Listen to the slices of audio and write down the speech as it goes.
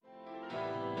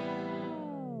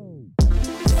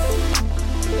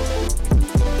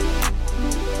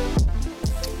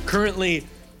Currently,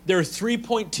 there are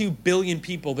 3.2 billion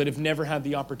people that have never had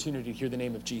the opportunity to hear the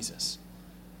name of Jesus.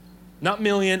 Not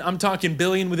million, I'm talking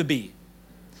billion with a B.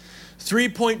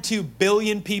 3.2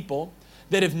 billion people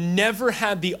that have never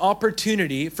had the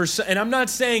opportunity and I'm not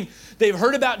saying they've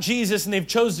heard about Jesus and they've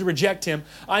chosen to reject him.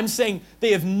 I'm saying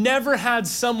they have never had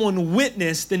someone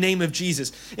witness the name of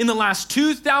Jesus. In the last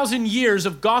 2,000 years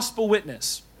of gospel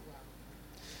witness,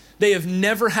 they have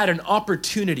never had an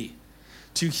opportunity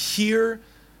to hear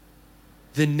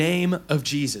the name of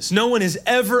Jesus. No one has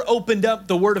ever opened up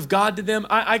the word of God to them.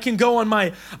 I can go on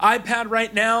my iPad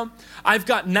right now. I've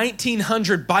got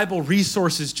 1,900 Bible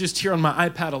resources just here on my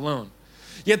iPad alone.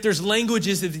 Yet there's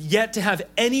languages that have yet to have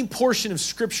any portion of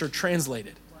scripture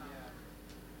translated.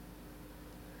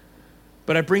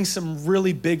 But I bring some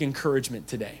really big encouragement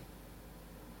today.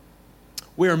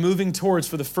 We are moving towards,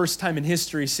 for the first time in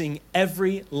history, seeing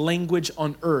every language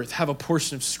on earth have a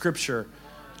portion of scripture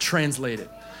translated.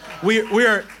 We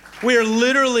are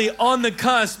literally on the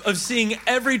cusp of seeing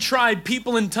every tribe,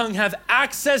 people, and tongue have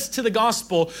access to the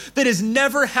gospel that has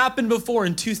never happened before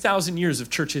in 2,000 years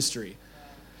of church history.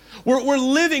 We're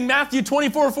living Matthew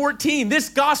 24:14. This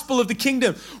gospel of the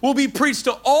kingdom will be preached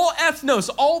to all ethnos,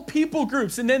 all people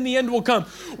groups, and then the end will come.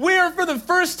 We are for the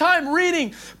first time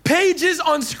reading pages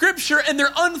on scripture and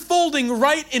they're unfolding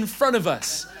right in front of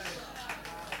us.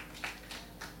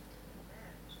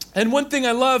 And one thing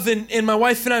I love, and my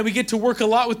wife and I, we get to work a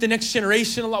lot with the next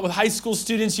generation, a lot with high school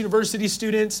students, university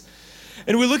students.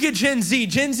 And we look at Gen Z.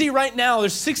 Gen Z right now,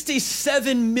 there's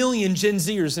 67 million Gen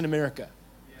Zers in America.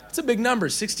 It's a big number,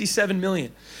 67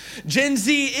 million. Gen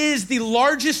Z is the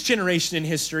largest generation in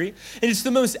history, and it's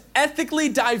the most ethically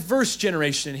diverse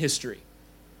generation in history.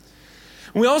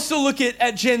 We also look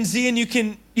at Gen Z, and you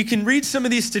can read some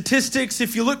of these statistics.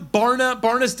 If you look,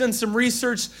 Barna's done some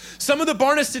research. Some of the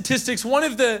Barna statistics, one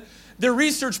of their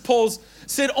research polls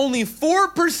said only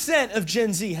 4% of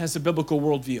Gen Z has a biblical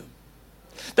worldview.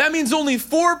 That means only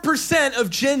 4% of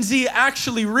Gen Z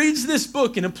actually reads this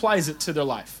book and applies it to their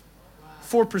life.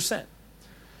 4%.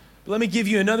 But let me give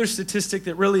you another statistic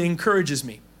that really encourages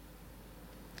me.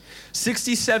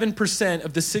 67%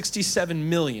 of the 67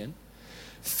 million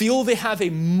feel they have a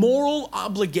moral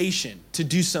obligation to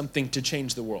do something to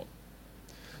change the world.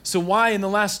 So why in the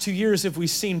last 2 years have we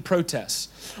seen protests?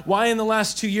 Why in the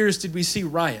last 2 years did we see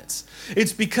riots?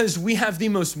 It's because we have the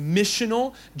most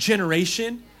missional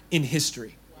generation in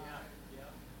history.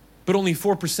 But only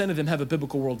 4% of them have a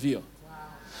biblical worldview.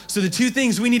 So the two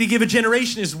things we need to give a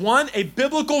generation is, one, a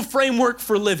biblical framework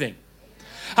for living.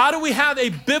 How do we have a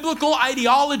biblical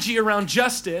ideology around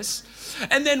justice?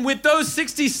 And then with those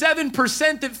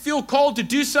 67% that feel called to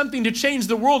do something to change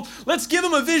the world, let's give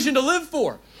them a vision to live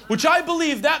for, which I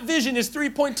believe that vision is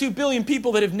 3.2 billion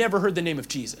people that have never heard the name of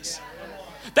Jesus.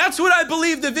 That's what I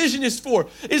believe the vision is for,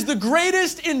 is the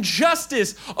greatest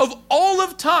injustice of all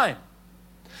of time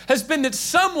has been that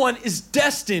someone is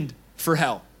destined for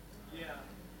hell.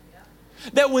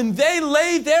 That when they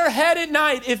lay their head at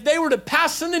night, if they were to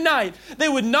pass in the night, they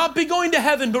would not be going to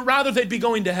heaven, but rather they'd be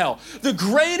going to hell. The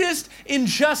greatest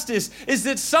injustice is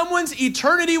that someone's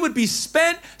eternity would be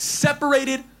spent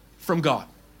separated from God.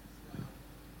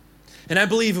 And I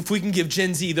believe if we can give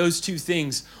Gen Z those two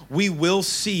things, we will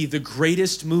see the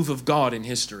greatest move of God in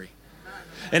history.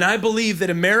 And I believe that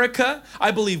America,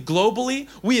 I believe globally,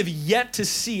 we have yet to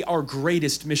see our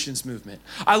greatest missions movement.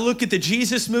 I look at the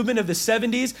Jesus movement of the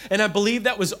 70s, and I believe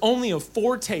that was only a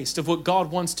foretaste of what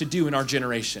God wants to do in our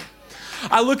generation.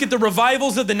 I look at the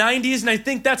revivals of the 90s, and I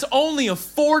think that's only a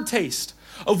foretaste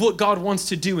of what God wants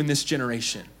to do in this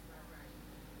generation.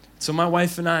 So my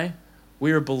wife and I,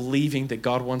 we are believing that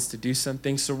God wants to do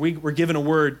something. So we're given a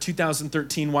word.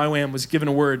 2013, YWAM was given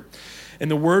a word. And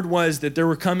the word was that there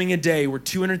were coming a day where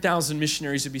 200,000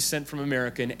 missionaries would be sent from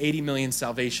America and 80 million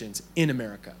salvations in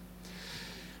America.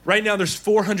 Right now, there's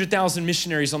 400,000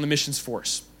 missionaries on the missions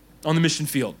force, on the mission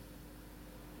field.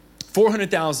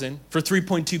 400,000 for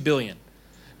 3.2 billion.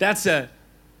 That's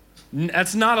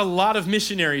not a lot of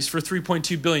missionaries for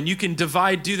 3.2 billion. You can do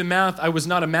the math. I was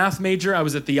not a math major. I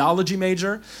was a theology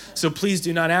major. So please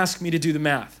do not ask me to do the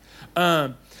math.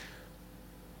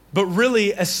 But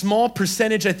really, a small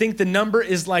percentage, I think the number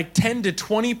is like 10 to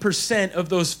 20% of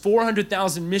those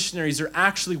 400,000 missionaries are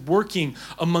actually working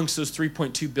amongst those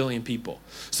 3.2 billion people.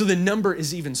 So the number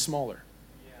is even smaller.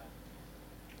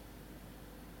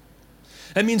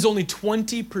 That means only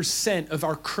 20% of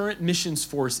our current missions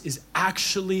force is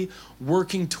actually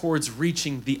working towards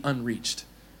reaching the unreached.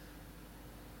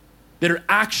 That are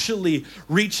actually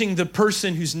reaching the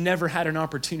person who's never had an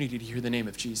opportunity to hear the name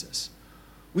of Jesus.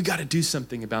 We got to do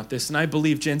something about this. And I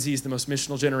believe Gen Z is the most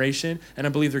missional generation, and I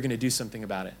believe they're going to do something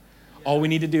about it. All we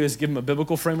need to do is give them a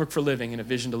biblical framework for living and a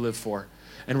vision to live for.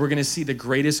 And we're going to see the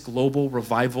greatest global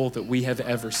revival that we have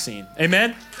ever seen.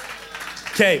 Amen?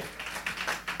 Okay.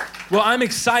 Well, I'm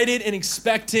excited and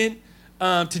expectant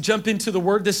to jump into the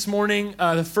word this morning.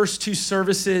 The first two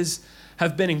services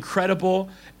have been incredible.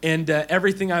 And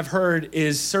everything I've heard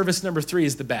is service number 3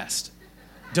 is the best.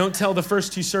 Don't tell the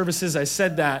first two services I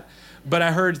said that, but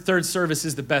I heard third service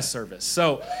is the best service.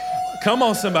 So come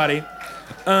on, somebody.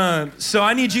 So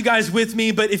I need you guys with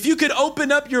me, but if you could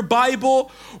open up your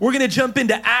Bible, we're going to jump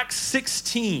into Acts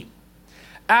 16.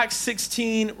 Acts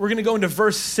 16, we're going to go into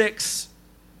verse 6.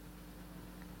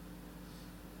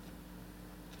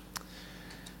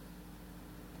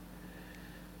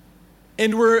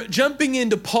 And we're jumping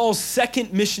into Paul's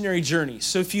second missionary journey.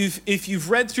 So if you've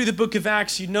read through the book of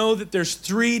Acts, you know that there's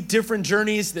 3 different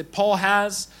journeys that Paul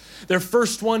has. Their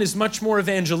first one is much more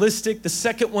evangelistic. The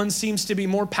second one seems to be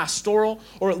more pastoral,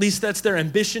 or at least that's their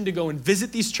ambition, to go and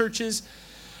visit these churches.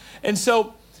 And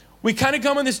so we kind of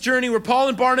come on this journey where Paul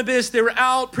and Barnabas, they were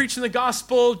out preaching the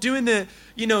gospel, doing the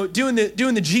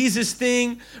Jesus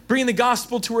thing, bringing the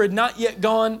gospel to where it had not yet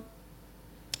gone.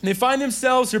 And they find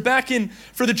themselves, they're back in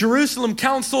for the Jerusalem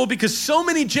council because so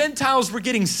many Gentiles were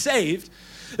getting saved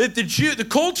that the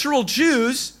cultural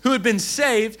Jews who had been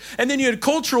saved, and then you had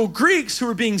cultural Greeks who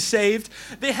were being saved,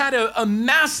 they had a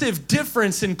massive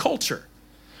difference in culture,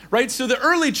 right? So the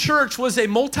early church was a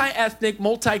multi-ethnic,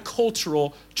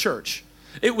 multicultural church.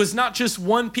 It was not just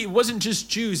one people, it wasn't just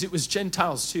Jews, it was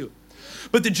Gentiles too.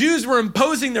 But the Jews were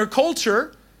imposing their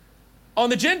culture on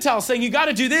the Gentiles, saying, you got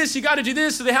to do this, you got to do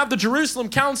this. So they have the Jerusalem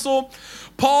council.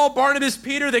 Paul, Barnabas,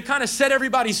 Peter, they kind of set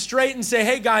everybody straight and say,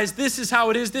 hey guys, this is how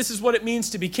it is. This is what it means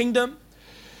to be kingdom.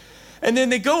 And then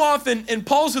they go off and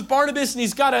Paul's with Barnabas and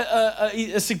he's got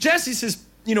a suggestion. He says,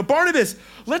 Barnabas,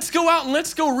 let's go out and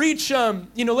let's go reach,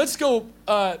 let's go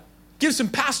give some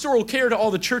pastoral care to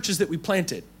all the churches that we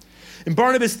planted. And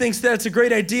Barnabas thinks that's a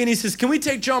great idea. And he says, can we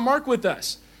take John Mark with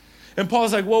us? And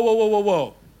Paul's like,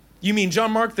 whoa. You mean John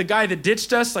Mark, the guy that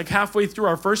ditched us like halfway through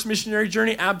our first missionary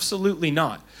journey? Absolutely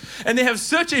not. And they have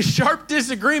such a sharp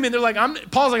disagreement. They're like,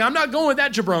 Paul's like, I'm not going with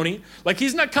that jabroni. Like,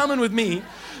 he's not coming with me.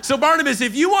 So Barnabas,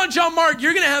 if you want John Mark,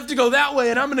 you're going to have to go that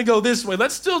way and I'm going to go this way.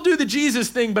 Let's still do the Jesus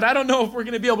thing, but I don't know if we're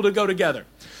going to be able to go together.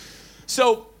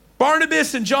 So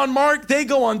Barnabas and John Mark, they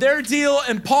go on their deal,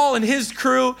 and Paul and his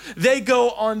crew, they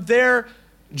go on their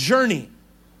journey.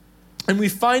 And we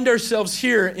find ourselves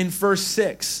here in verse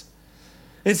 6.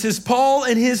 It says, Paul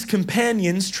and his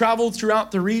companions traveled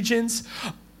throughout the regions.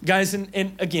 Guys,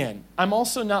 and again, I'm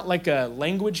also not like a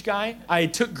language guy. I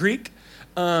took Greek,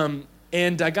 and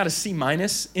I got a C-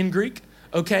 in Greek,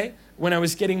 okay, when I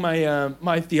was getting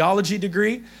my theology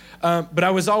degree. But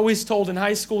I was always told in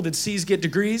high school that C's get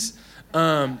degrees.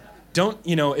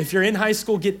 If you're in high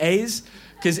school, get A's,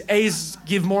 because A's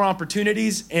give more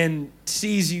opportunities, and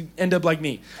C's, you end up like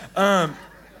me.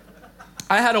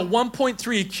 I had a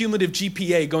 1.3 cumulative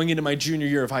GPA going into my junior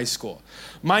year of high school.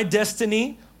 My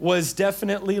destiny was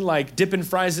definitely like dipping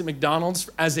fries at McDonald's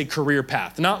as a career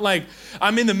path. Not like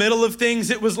I'm in the middle of things.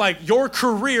 It was like your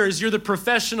career is you're the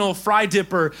professional fry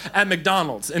dipper at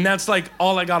McDonald's. And that's like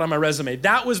all I got on my resume.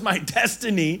 That was my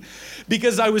destiny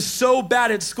because I was so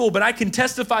bad at school. But I can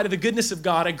testify to the goodness of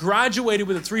God. I graduated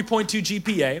with a 3.2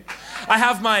 GPA. I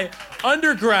have my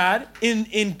undergrad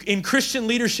in Christian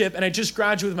leadership, and I just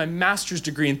graduated with my master's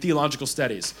degree in theological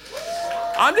studies.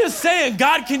 I'm just saying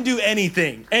God can do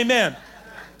anything. Amen.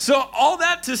 So all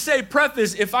that to say,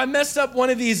 preface, if I mess up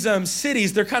one of these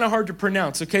cities, they're kind of hard to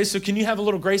pronounce, okay? So can you have a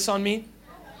little grace on me?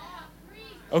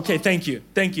 Okay, thank you.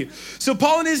 So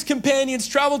Paul and his companions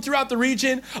traveled throughout the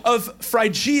region of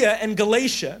Phrygia and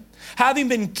Galatia, having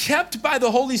been kept by the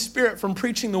Holy Spirit from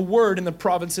preaching the word in the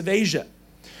province of Asia.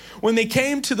 When they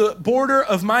came to the border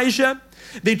of Mysia,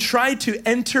 they tried to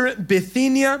enter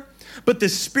Bithynia, but the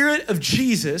Spirit of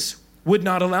Jesus would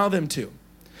not allow them to.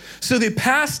 So they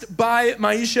passed by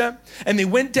Mysia and they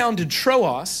went down to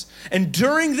Troas. And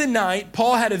during the night,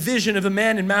 Paul had a vision of a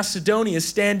man in Macedonia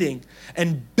standing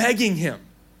and begging him,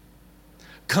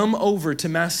 come over to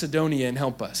Macedonia and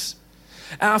help us.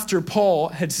 After Paul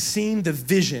had seen the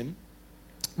vision,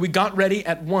 we got ready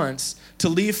at once to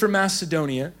leave for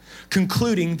Macedonia,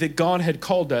 concluding that God had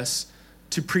called us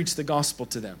to preach the gospel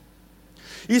to them.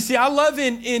 You see, I love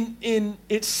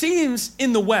it seems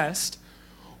in the West,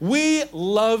 we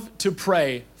love to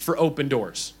pray for open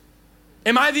doors.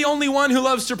 Am I the only one who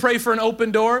loves to pray for an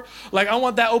open door? Like, I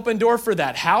want that open door for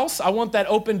that house. I want that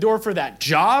open door for that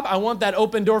job. I want that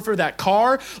open door for that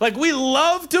car. Like, we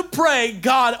love to pray,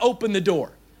 God, open the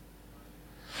door.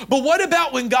 But what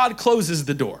about when God closes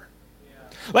the door?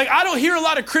 Like, I don't hear a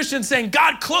lot of Christians saying,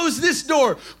 God, close this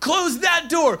door, close that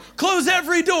door, close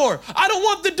every door. I don't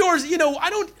want the doors.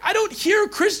 I don't hear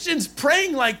Christians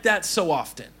praying like that so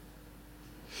often.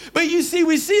 But you see,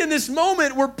 we see in this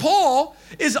moment where Paul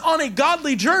is on a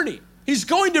godly journey. He's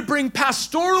going to bring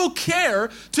pastoral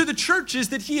care to the churches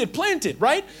that he had planted,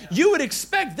 right? You would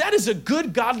expect that is a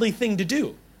good godly thing to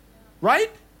do,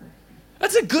 right?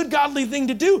 That's a good godly thing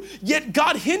to do. Yet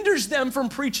God hinders them from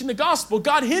preaching the gospel.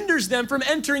 God hinders them from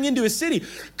entering into a city.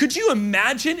 Could you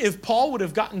imagine if Paul would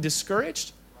have gotten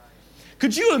discouraged?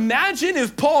 Could you imagine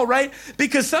if Paul, right?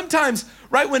 Because sometimes,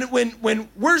 right, when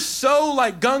we're so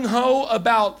like gung-ho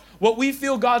about what we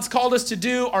feel God's called us to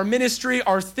do, our ministry,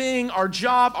 our thing, our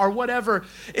job, our whatever,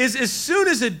 is as soon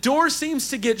as a door seems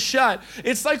to get shut,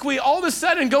 it's like we all of a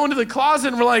sudden go into the closet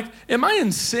and we're like, am I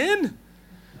in sin?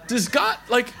 Does God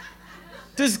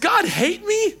hate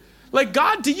me? Like,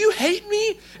 God, do you hate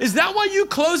me? Is that why you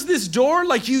closed this door?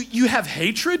 Like you have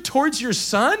hatred towards your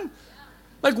son?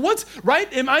 Like what's,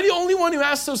 right? Am I the only one who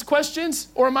asks those questions?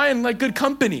 Or am I in like good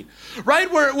company?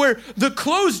 Right? Where the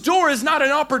closed door is not an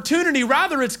opportunity,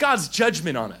 rather it's God's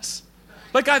judgment on us.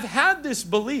 Like I've had this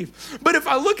belief. But if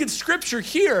I look at scripture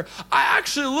here, I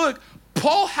actually look,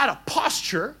 Paul had a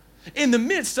posture in the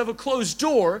midst of a closed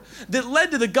door that led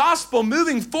to the gospel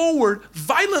moving forward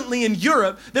violently in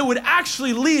Europe that would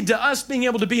actually lead to us being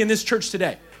able to be in this church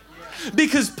today.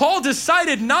 Because Paul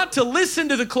decided not to listen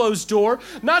to the closed door,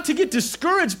 not to get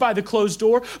discouraged by the closed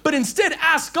door, but instead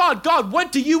ask God, God,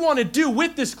 what do you want to do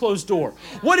with this closed door?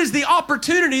 What is the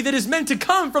opportunity that is meant to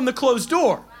come from the closed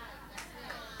door?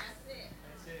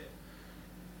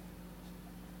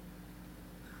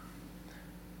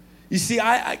 You see,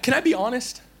 can I be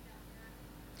honest?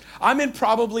 I'm in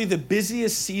probably the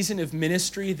busiest season of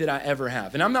ministry that I ever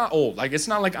have. And I'm not old. Like, it's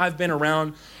not like I've been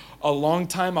around a long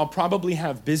time. I'll probably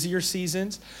have busier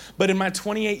seasons. But in my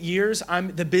 28 years,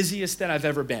 I'm the busiest that I've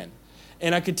ever been.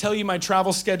 And I could tell you my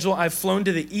travel schedule. I've flown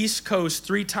to the East Coast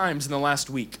 3 times in the last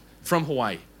week from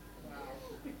Hawaii.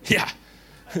 Yeah.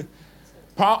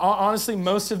 Honestly,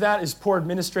 most of that is poor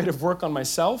administrative work on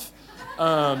myself.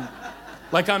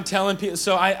 Like I'm telling people.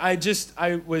 So I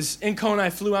was in Kona. I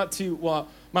flew out to,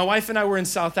 my wife and I were in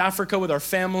South Africa with our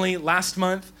family last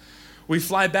month. We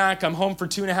fly back. I'm home for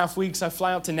 2.5 weeks. I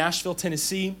fly out to Nashville,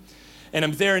 Tennessee, and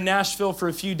I'm there in Nashville for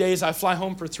a few days. I fly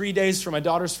home for 3 days for my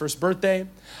daughter's first birthday.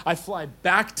 I fly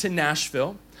back to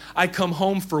Nashville. I come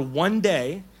home for 1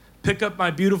 day, pick up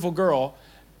my beautiful girl,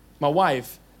 my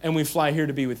wife, and we fly here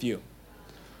to be with you.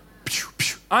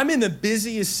 I'm in the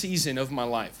busiest season of my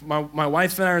life. My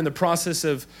wife and I are in the process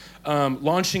of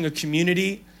launching a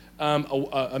community,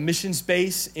 a missions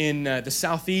base in the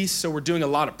Southeast. So we're doing a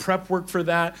lot of prep work for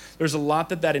that. There's a lot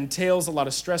that entails, a lot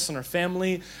of stress on our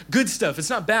family. Good stuff. It's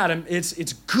not bad.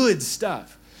 It's good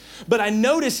stuff. But I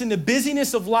notice in the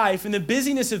busyness of life, in the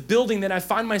busyness of building, that I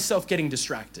find myself getting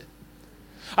distracted.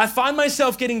 I find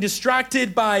myself getting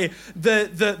distracted by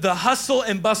the hustle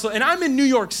and bustle. And I'm in New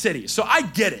York City, so I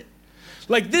get it.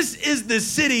 Like, this is the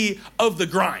city of the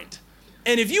grind.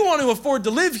 And if you want to afford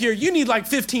to live here, you need like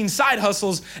 15 side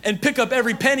hustles and pick up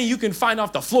every penny you can find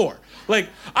off the floor. Like,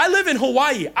 I live in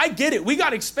Hawaii. I get it. We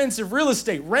got expensive real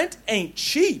estate. Rent ain't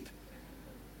cheap.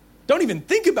 Don't even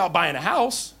think about buying a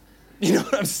house. You know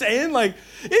what I'm saying? Like,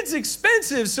 it's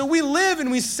expensive. So we live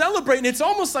and we celebrate. And it's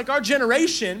almost like our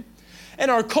generation and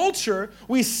our culture,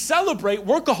 we celebrate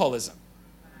workaholism.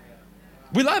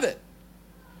 We love it.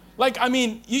 Like, I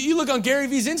mean, you look on Gary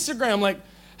Vee's Instagram, like,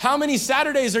 how many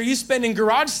Saturdays are you spending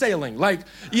garage sailing? Like,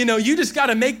 you just got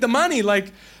to make the money.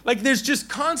 Like there's just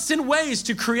constant ways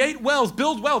to create wealth,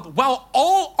 build wealth, while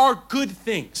all are good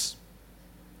things.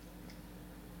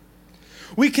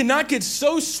 We cannot get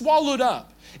so swallowed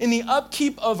up in the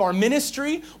upkeep of our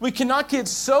ministry. We cannot get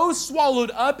so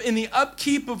swallowed up in the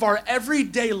upkeep of our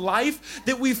everyday life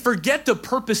that we forget the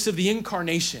purpose of the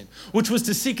incarnation, which was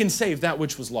to seek and save that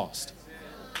which was lost.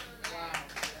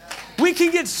 We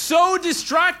can get so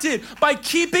distracted by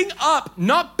keeping up,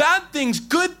 not bad things,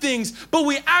 good things, but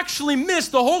we actually miss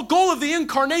the whole goal of the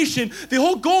incarnation, the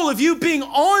whole goal of you being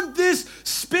on this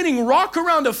spinning rock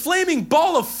around a flaming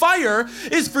ball of fire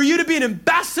is for you to be an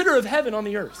ambassador of heaven on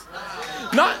the earth.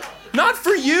 Not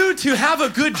for you to have a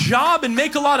good job and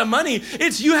make a lot of money.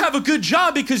 It's you have a good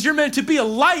job because you're meant to be a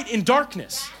light in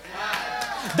darkness.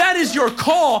 That is your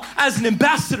call as an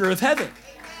ambassador of heaven.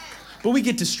 But we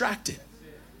get distracted.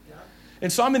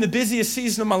 And so I'm in the busiest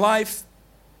season of my life,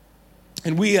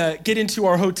 and we get into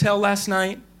our hotel last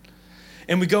night,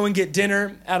 and we go and get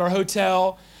dinner at our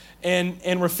hotel,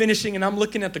 and we're finishing, and I'm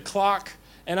looking at the clock,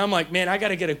 and I'm like, man, I got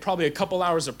to get probably a couple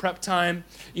hours of prep time,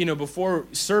 before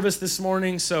service this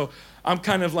morning. So I'm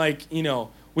kind of like,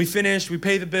 We finished, we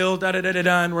pay the bill,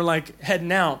 and we're like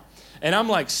heading out. And I'm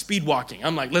like speed walking.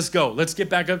 I'm like, let's go. Let's get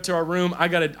back up to our room. I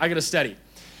gotta study.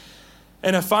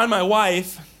 And I find my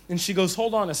wife, and she goes,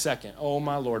 hold on a second. Oh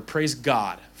my Lord, praise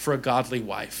God for a godly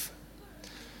wife.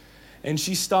 And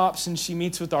she stops and she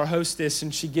meets with our hostess,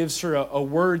 and she gives her a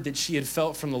word that she had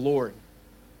felt from the Lord.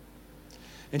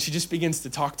 And she just begins to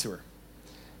talk to her.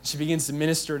 She begins to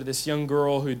minister to this young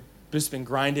girl who'd just been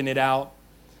grinding it out.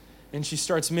 And she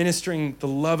starts ministering. The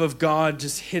love of God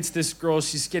just hits this girl.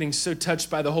 She's getting so touched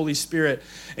by the Holy Spirit.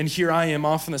 And here I am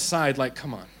off on the side, like,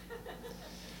 come on.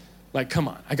 Like, come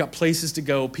on. I got places to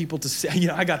go, people to see.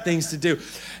 I got things to do.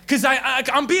 Because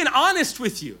I'm being honest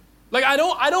with you. Like, I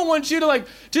don't want you to, like,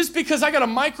 just because I got a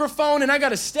microphone and I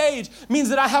got a stage means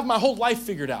that I have my whole life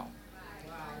figured out.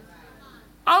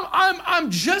 I'm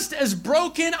just as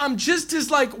broken. I'm just as,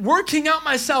 like, working out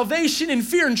my salvation in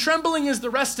fear and trembling as the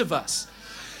rest of us.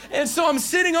 And so I'm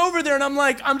sitting over there and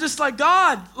I'm just like,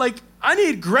 God, like, I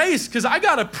need grace because I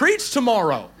got to preach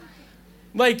tomorrow.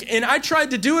 Like, and I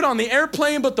tried to do it on the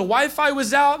airplane, but the Wi-Fi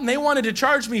was out and they wanted to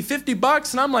charge me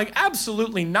 $50. And I'm like,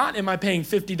 absolutely not am I paying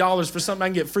 $50 for something I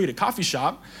can get free at a coffee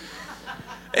shop.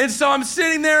 And so I'm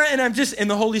sitting there and and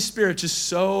the Holy Spirit just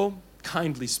so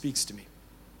kindly speaks to me.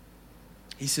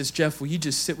 He says, Jeff, will you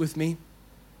just sit with me?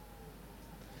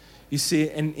 You see,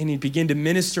 and he began to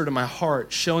minister to my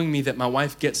heart, showing me that my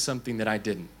wife gets something that I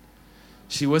didn't.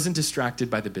 She wasn't distracted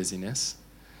by the busyness.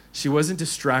 She wasn't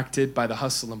distracted by the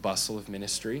hustle and bustle of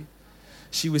ministry.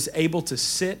 She was able to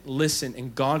sit, listen,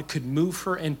 and God could move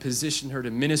her and position her to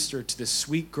minister to this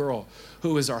sweet girl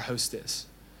who is our hostess.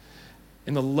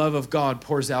 And the love of God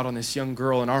pours out on this young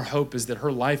girl, and our hope is that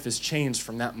her life is changed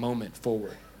from that moment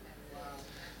forward.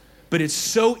 But it's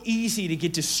so easy to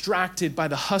get distracted by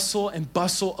the hustle and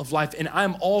bustle of life. And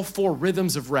I'm all for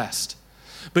rhythms of rest.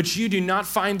 But you do not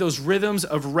find those rhythms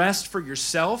of rest for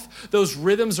yourself. Those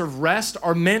rhythms of rest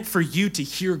are meant for you to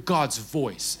hear God's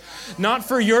voice. Not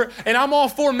for and I'm all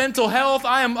for mental health.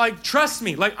 I am like, trust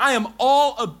me, like I am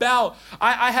all about,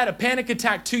 I had a panic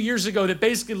attack 2 years ago that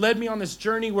basically led me on this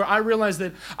journey where I realized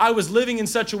that I was living in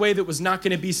such a way that was not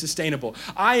going to be sustainable.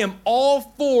 I am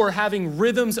all for having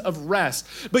rhythms of rest,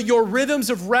 but your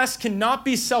rhythms of rest cannot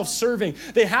be self-serving.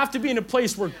 They have to be in a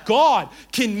place where God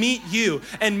can meet you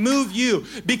and move you.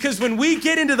 Because when we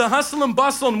get into the hustle and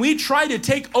bustle and we try to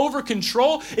take over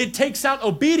control, it takes out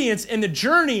obedience in the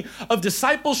journey of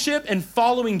discipleship and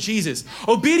following Jesus.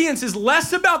 Obedience is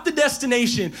less about the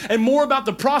destination and more about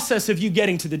the process of you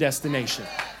getting to the destination.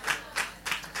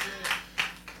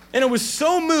 And I was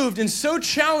so moved and so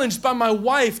challenged by my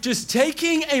wife just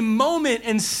taking a moment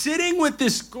and sitting with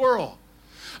this girl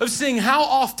of saying, how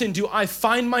often do I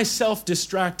find myself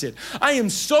distracted? I am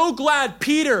so glad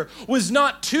Peter was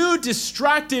not too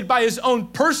distracted by his own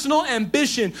personal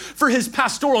ambition for his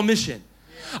pastoral mission.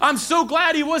 I'm so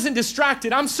glad he wasn't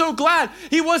distracted. I'm so glad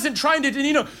he wasn't trying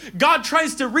to, God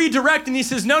tries to redirect and he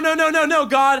says, no,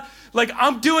 God. Like,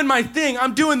 I'm doing my thing.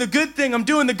 I'm doing the good thing. I'm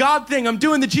doing the God thing. I'm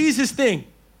doing the Jesus thing.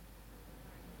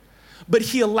 But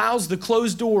he allows the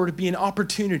closed door to be an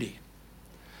opportunity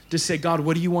to say, God,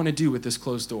 what do you want to do with this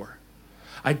closed door?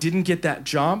 I didn't get that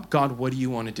job. God, what do you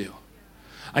want to do?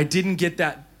 I didn't get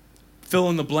that fill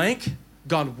in the blank.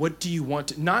 God, what do you want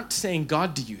to? Not saying,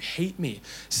 God, do you hate me?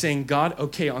 Saying, God,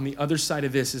 okay, on the other side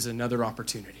of this is another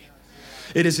opportunity.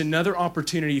 It is another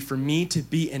opportunity for me to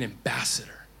be an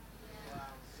ambassador.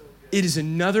 It is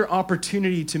another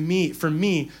opportunity for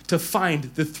me to find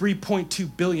the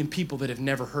 3.2 billion people that have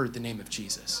never heard the name of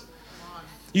Jesus.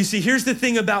 You see, here's the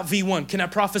thing about V1. Can I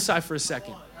prophesy for a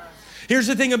second? Here's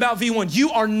the thing about V1. You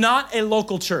are not a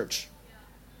local church.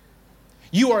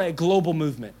 You are a global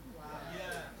movement.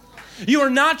 You are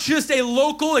not just a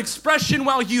local expression.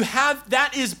 While you have,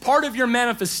 that is part of your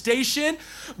manifestation.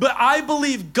 But I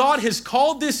believe God has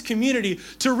called this community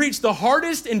to reach the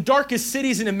hardest and darkest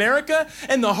cities in America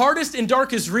and the hardest and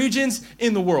darkest regions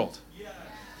in the world.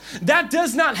 That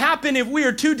does not happen if we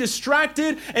are too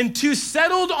distracted and too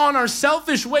settled on our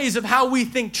selfish ways of how we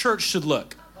think church should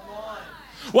look.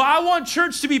 Well, I want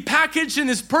church to be packaged in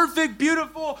this perfect,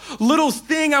 beautiful little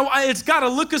thing. It's got to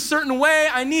look a certain way.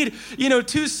 I need,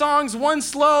 2 songs, one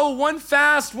slow, one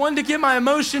fast, one to get my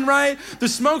emotion right. The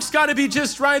smoke's got to be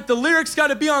just right. The lyrics got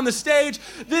to be on the stage.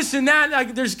 This and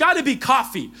that. There's got to be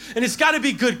coffee, and it's got to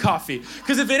be good coffee.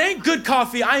 Because if it ain't good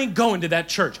coffee, I ain't going to that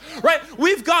church, right?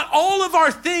 We've got all of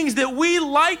our things that we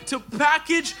like to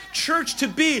package church to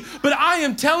be. But I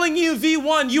am telling you,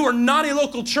 V1, you are not a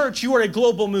local church. You are a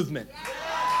global movement.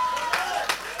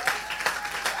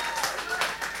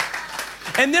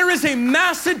 And there is a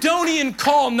Macedonian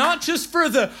call, not just for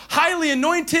the highly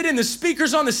anointed and the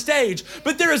speakers on the stage,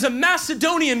 but there is a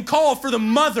Macedonian call for the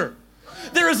mother.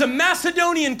 There is a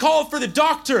Macedonian call for the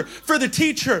doctor, for the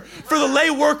teacher, for the lay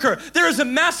worker. There is a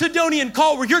Macedonian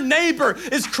call where your neighbor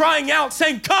is crying out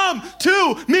saying, come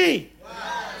to me.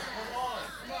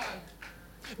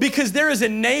 Because there is a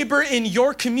neighbor in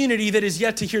your community that is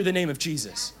yet to hear the name of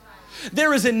Jesus.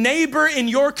 There is a neighbor in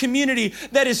your community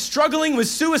that is struggling with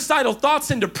suicidal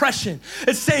thoughts and depression.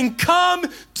 It's saying, come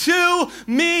to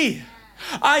me.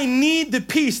 I need the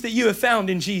peace that you have found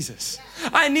in Jesus.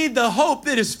 I need the hope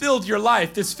that has filled your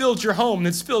life, that's filled your home,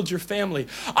 that's filled your family.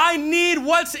 I need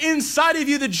what's inside of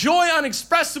you, the joy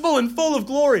unexpressible and full of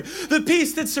glory, the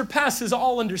peace that surpasses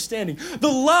all understanding, the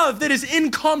love that is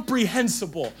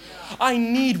incomprehensible. I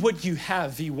need what you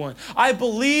have, V1. I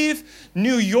believe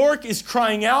New York is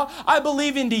crying out. I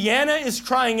believe Indiana is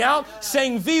crying out,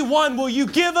 saying, V1, will you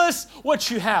give us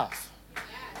what you have?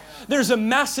 There's a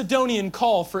Macedonian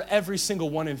call for every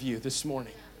single one of you this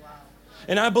morning.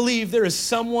 And I believe there is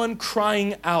someone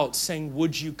crying out saying,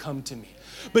 would you come to me?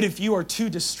 But if you are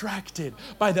too distracted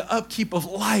by the upkeep of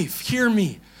life, hear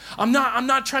me. I'm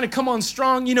not trying to come on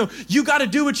strong. You got to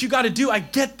do what you got to do. I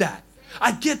get that.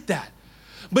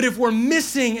 But if we're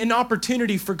missing an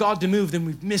opportunity for God to move, then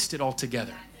we've missed it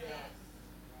altogether.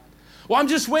 Well, I'm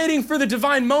just waiting for the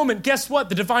divine moment. Guess what?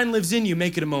 The divine lives in you.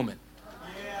 Make it a moment.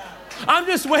 I'm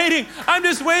just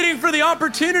waiting for the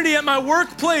opportunity at my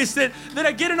workplace that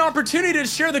I get an opportunity to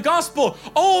share the gospel.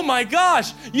 Oh my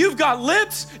gosh, you've got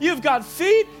lips, you've got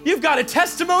feet, you've got a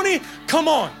testimony. Come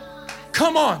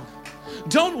on.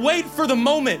 Don't wait for the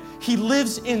moment. He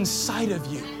lives inside of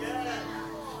you.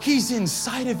 He's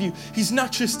inside of you. He's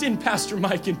not just in Pastor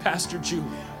Mike and Pastor Julie.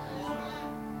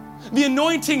 The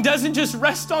anointing doesn't just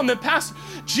rest on the pastor.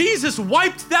 Jesus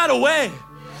wiped that away.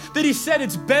 That he said,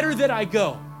 it's better that I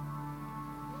go.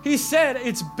 He said,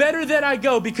 it's better that I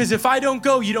go because if I don't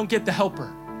go, you don't get the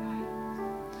helper.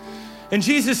 And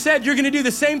Jesus said, you're going to do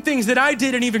the same things that I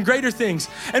did and even greater things.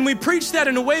 And we preach that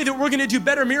in a way that we're going to do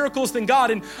better miracles than God.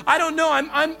 And I don't know,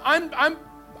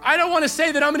 I don't want to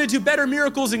say that I'm going to do better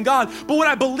miracles than God. But what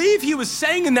I believe he was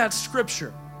saying in that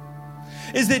scripture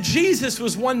is that Jesus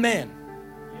was one man.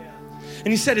 And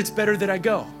he said, it's better that I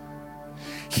go.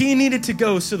 He needed to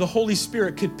go so the Holy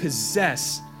Spirit could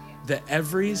possess the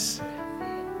everys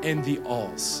and the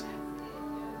alls.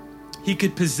 He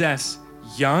could possess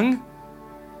young.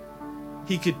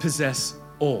 He could possess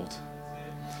old.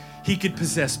 He could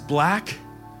possess black.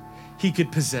 He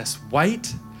could possess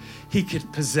white. He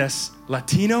could possess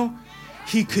Latino.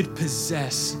 He could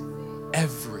possess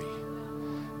every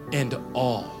and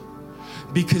all.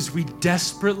 Because we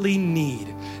desperately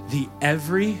need the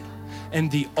every and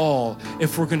the all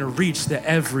if we're going to reach the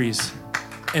everys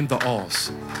and the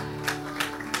alls.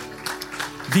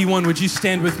 V1, would you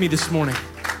stand with me this morning?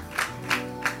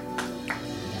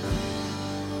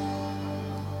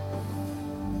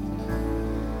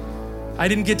 I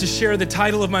didn't get to share the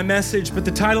title of my message, but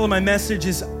the title of my message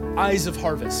is Eyes of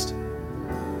Harvest.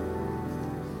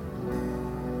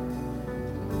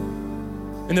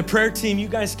 And the prayer team, you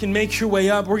guys can make your way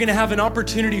up. We're going to have an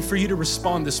opportunity for you to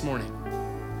respond this morning.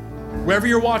 Wherever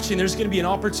you're watching, there's going to be an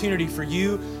opportunity for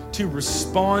you to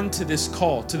respond to this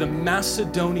call, to the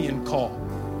Macedonian call.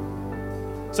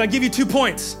 So I give you 2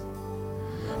 points.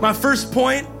 My first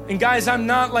point, and guys, I'm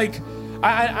not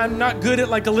good at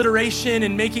like alliteration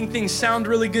and making things sound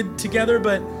really good together,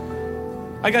 but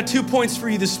I got 2 points for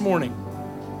you this morning.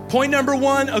 Point number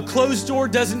 1, a closed door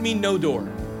doesn't mean no door.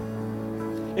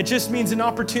 It just means an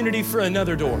opportunity for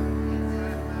another door.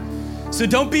 So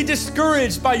don't be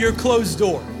discouraged by your closed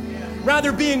door.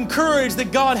 Rather be encouraged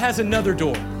that God has another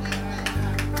door.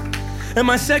 And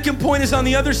my second point is on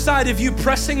the other side of you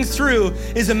pressing through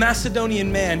is a Macedonian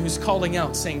man who's calling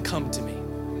out saying, come to me.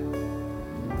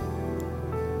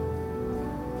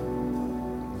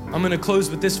 I'm going to close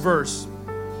with this verse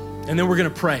and then we're going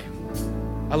to pray.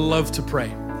 I love to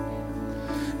pray.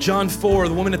 John 4,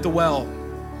 the woman at the well.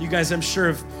 You guys, I'm sure,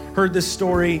 have heard this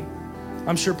story.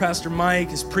 I'm sure Pastor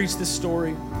Mike has preached this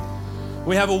story.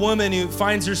 We have a woman who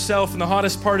finds herself in the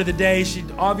hottest part of the day. She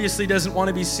obviously doesn't want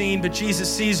to be seen, but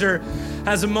Jesus sees her,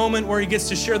 has a moment where he gets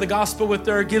to share the gospel with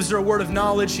her, gives her a word of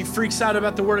knowledge. She freaks out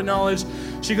about the word of knowledge.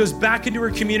 She goes back into her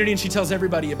community and she tells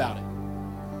everybody about it.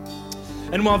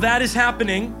 And while that is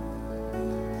happening,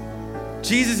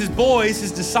 Jesus' boys,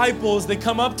 his disciples, they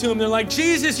come up to him. They're like,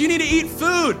 Jesus, you need to eat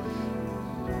food.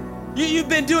 You've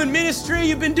been doing ministry.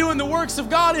 You've been doing the works of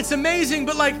God. It's amazing.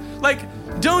 But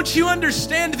don't you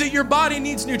understand that your body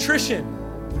needs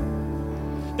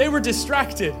nutrition? They were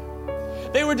distracted.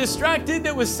 They were distracted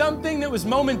that was something that was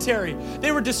momentary.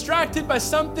 They were distracted by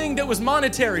something that was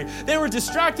monetary. They were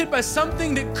distracted by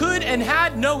something that could and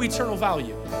had no eternal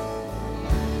value.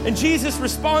 And Jesus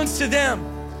responds to them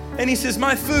and he says,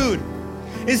 my food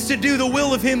is to do the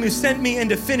will of him who sent me and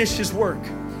to finish his work.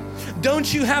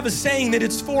 Don't you have a saying that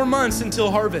it's 4 months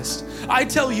until harvest? I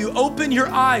tell you, open your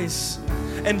eyes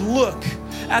and look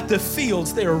at the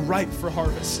fields. They are ripe for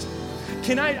harvest.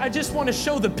 I just want to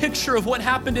show the picture of what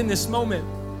happened in this moment.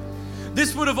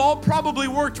 This would have all probably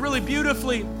worked really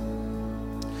beautifully.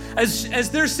 As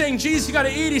they're saying, Jesus, you got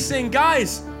to eat. He's saying,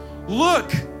 guys,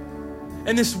 look.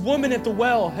 And this woman at the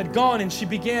well had gone and she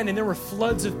began, and there were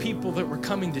floods of people that were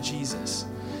coming to Jesus.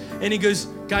 And he goes,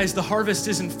 guys, the harvest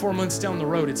isn't 4 months down the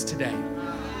road, it's today.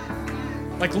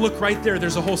 Like, look right there,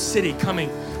 there's a whole city coming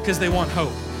because they want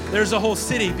hope. There's a whole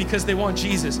city because they want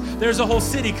Jesus. There's a whole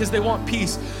city because they want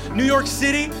peace. New York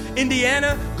City,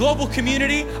 Indiana, global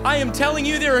community, I am telling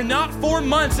you, there are not 4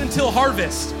 months until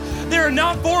harvest. There are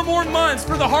not 4 more months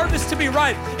for the harvest to be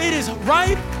ripe. It is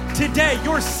ripe today.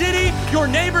 Your city, your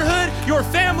neighborhood, your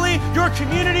family, your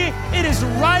community, it is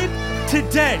ripe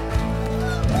today.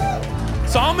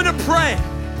 So I'm gonna pray,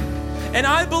 and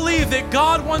I believe that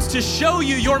God wants to show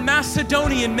you your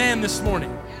Macedonian man this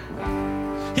morning.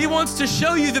 He wants to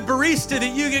show you the barista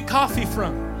that you get coffee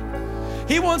from.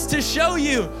 He wants to show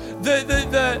you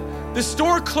the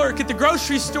store clerk at the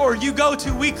grocery store you go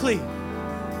to weekly.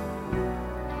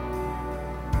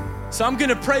 So I'm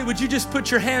gonna pray. Would you just put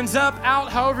your hands up,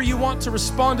 out, however you want to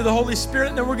respond to the Holy Spirit,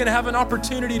 and then we're gonna have an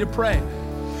opportunity to pray.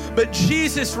 But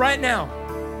Jesus, right now,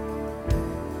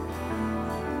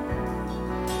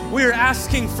 we are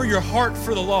asking for your heart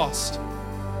for the lost,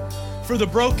 for the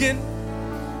broken,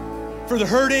 for the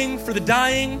hurting, for the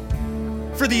dying,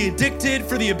 for the addicted,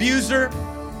 for the abuser.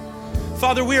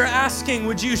 Father, we are asking,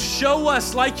 would you show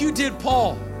us, like you did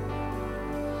Paul,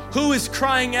 who is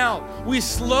crying out. We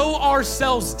slow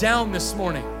ourselves down this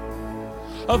morning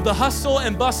of the hustle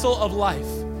and bustle of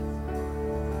life,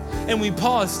 and we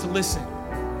pause to listen.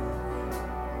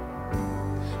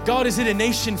 God, is it a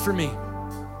nation for me?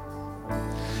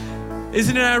 Is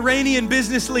it an Iranian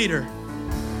business leader?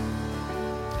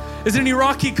 Is it an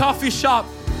Iraqi coffee shop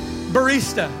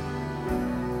barista?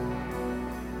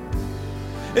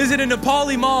 Is it a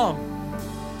Nepali mom?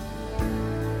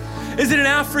 Is it an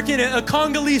African, a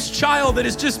Congolese child that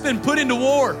has just been put into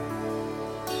war?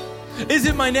 Is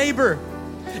it my neighbor?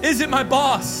 Is it my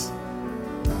boss?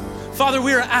 Father,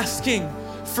 we are asking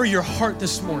for your heart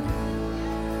this morning.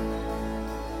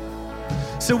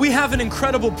 So we have an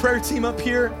incredible prayer team up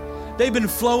here. They've been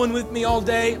flowing with me all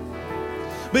day.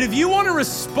 But if you want to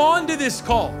respond to this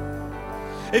call,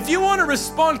 if you want to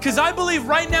respond, because I believe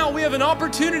right now we have an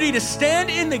opportunity to stand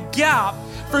in the gap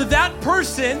for that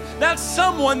person, that's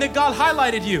someone that God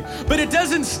highlighted you. But it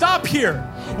doesn't stop here.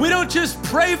 We don't just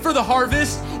pray for the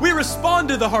harvest, we respond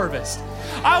to the harvest.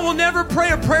 I will never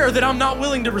pray a prayer that I'm not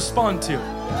willing to respond to.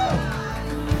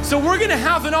 So we're gonna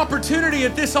have an opportunity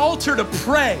at this altar to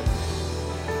pray.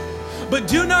 But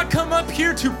do not come up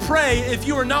here to pray if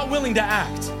you are not willing to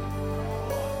act.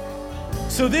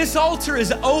 So this altar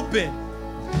is open.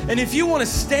 And if you want to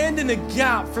stand in the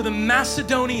gap for the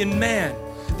Macedonian man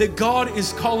that God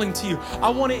is calling to you, I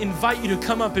want to invite you to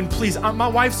come up, and please, my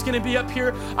wife's going to be up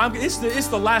here. It's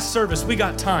the last service. We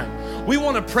got time. We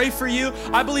want to pray for you.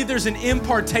 I believe there's an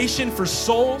impartation for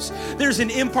souls. There's an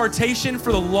impartation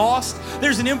for the lost.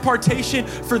 There's an impartation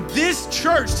for this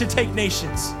church to take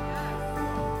nations.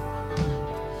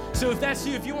 So if that's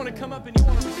you, if you want to come up and you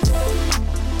want to